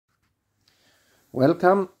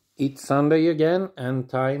Welcome, it's Sunday again and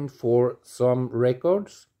time for some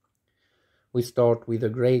records. We start with a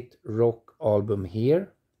great rock album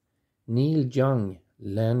here. Neil Young,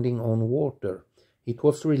 Landing on Water. It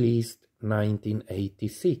was released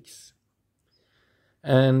 1986.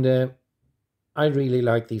 And I really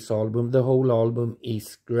like this album. The whole album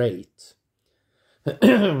is great.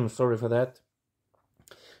 Sorry for that.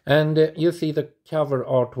 And you see the cover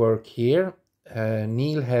artwork here.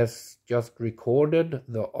 Neil has just recorded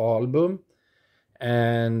the album,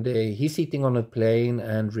 and he's sitting on a plane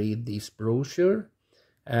and read this brochure,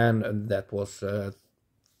 and that was a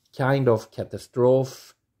kind of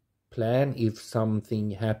catastrophe plan if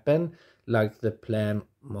something happened, like the plane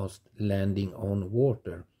was landing on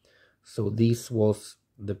water. So this was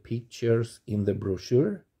the pictures in the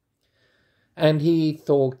brochure, and he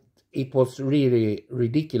thought it was really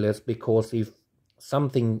ridiculous because if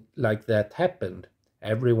something like that happened,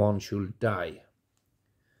 everyone should die.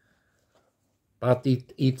 But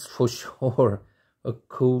it's for sure a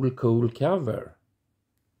cool cover,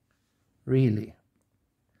 really.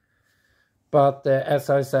 But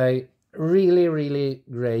as I say, really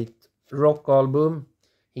great rock album.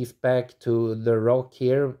 He's back to the rock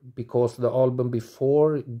here because the album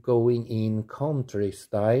before going in country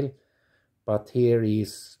style, but here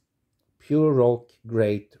is pure rock,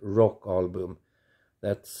 great rock album.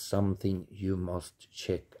 That's something you must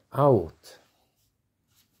check out.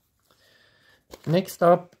 Next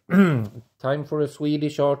up, time for a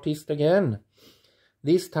Swedish artist again.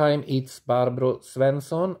 This time it's Barbro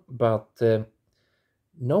Svensson, but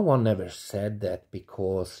no one ever said that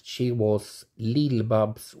because she was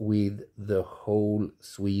Lill-Babs with the whole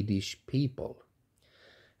Swedish people.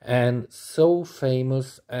 And so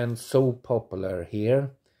famous and so popular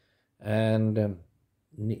here. And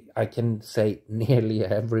I can say nearly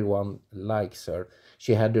everyone likes her.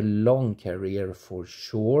 She had a long career for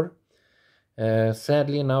sure.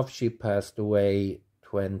 Sadly enough, she passed away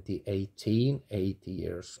 2018, 80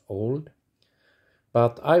 years old.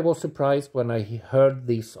 But I was surprised when I heard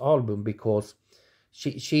this album because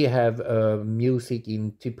she have music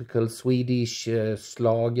in typical Swedish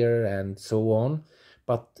slager and so on.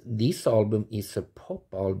 But this album is a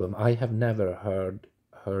pop album. I have never heard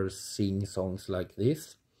her sing songs like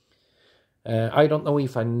this. I don't know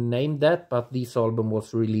if I named that, but this album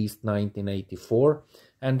was released 1984.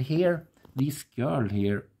 And here, this girl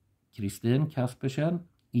here, Christine Kaspersen,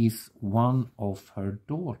 is one of her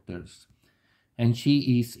daughters. And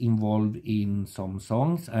she is involved in some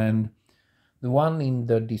songs. And the one in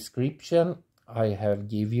the description I have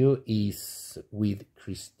give you is with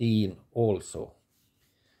Christine also.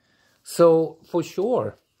 So for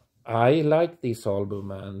sure, I like this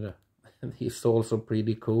album, and it's also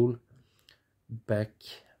pretty cool. Back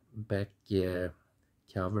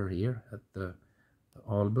cover here at the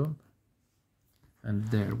album, and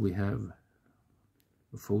there we have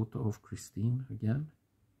a photo of Christine again.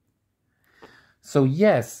 So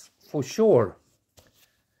yes, for sure,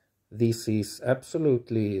 this is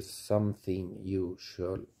absolutely something you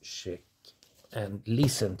should check and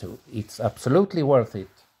listen to. It's absolutely worth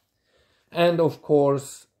it. And of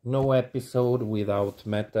course, no episode without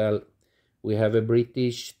metal. We have a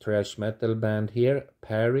British thrash metal band here,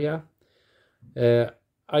 Paria.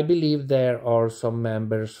 I believe there are some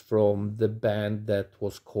members from the band that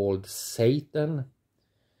was called Satan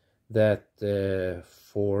that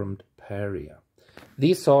formed Paria.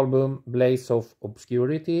 This album, Blaze of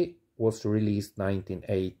Obscurity, was released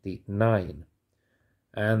 1989.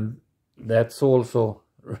 And that's also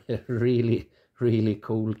really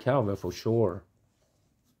cool cover for sure.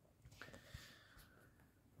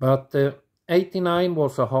 But 89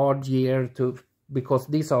 was a hard year because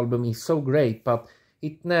this album is so great, but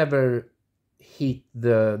it never hit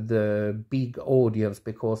the big audience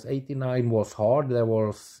because 89 was hard. There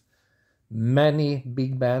was many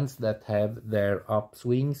big bands that have their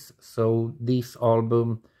upswings, so this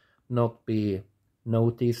album not be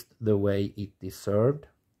noticed the way it deserved.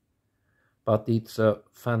 But it's a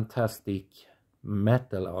fantastic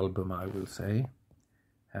metal album, I will say.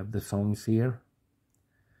 Have the songs here.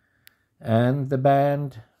 And the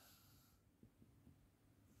band.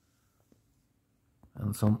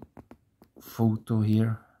 And some photo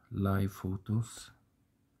here, live photos.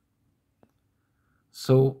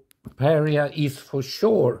 So Paria is for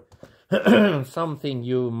sure something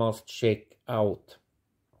you must check out.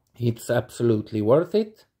 It's absolutely worth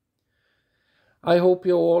it. I hope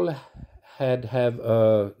you all have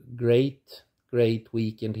a great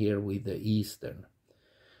weekend here with the Eastern.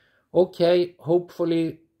 Okay,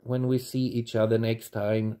 hopefully when we see each other next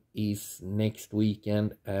time is next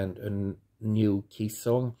weekend and a new Kiss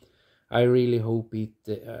song. I really hope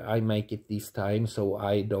I make it this time so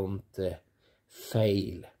I don't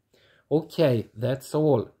fail. Okay, that's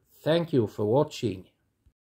all. Thank you for watching.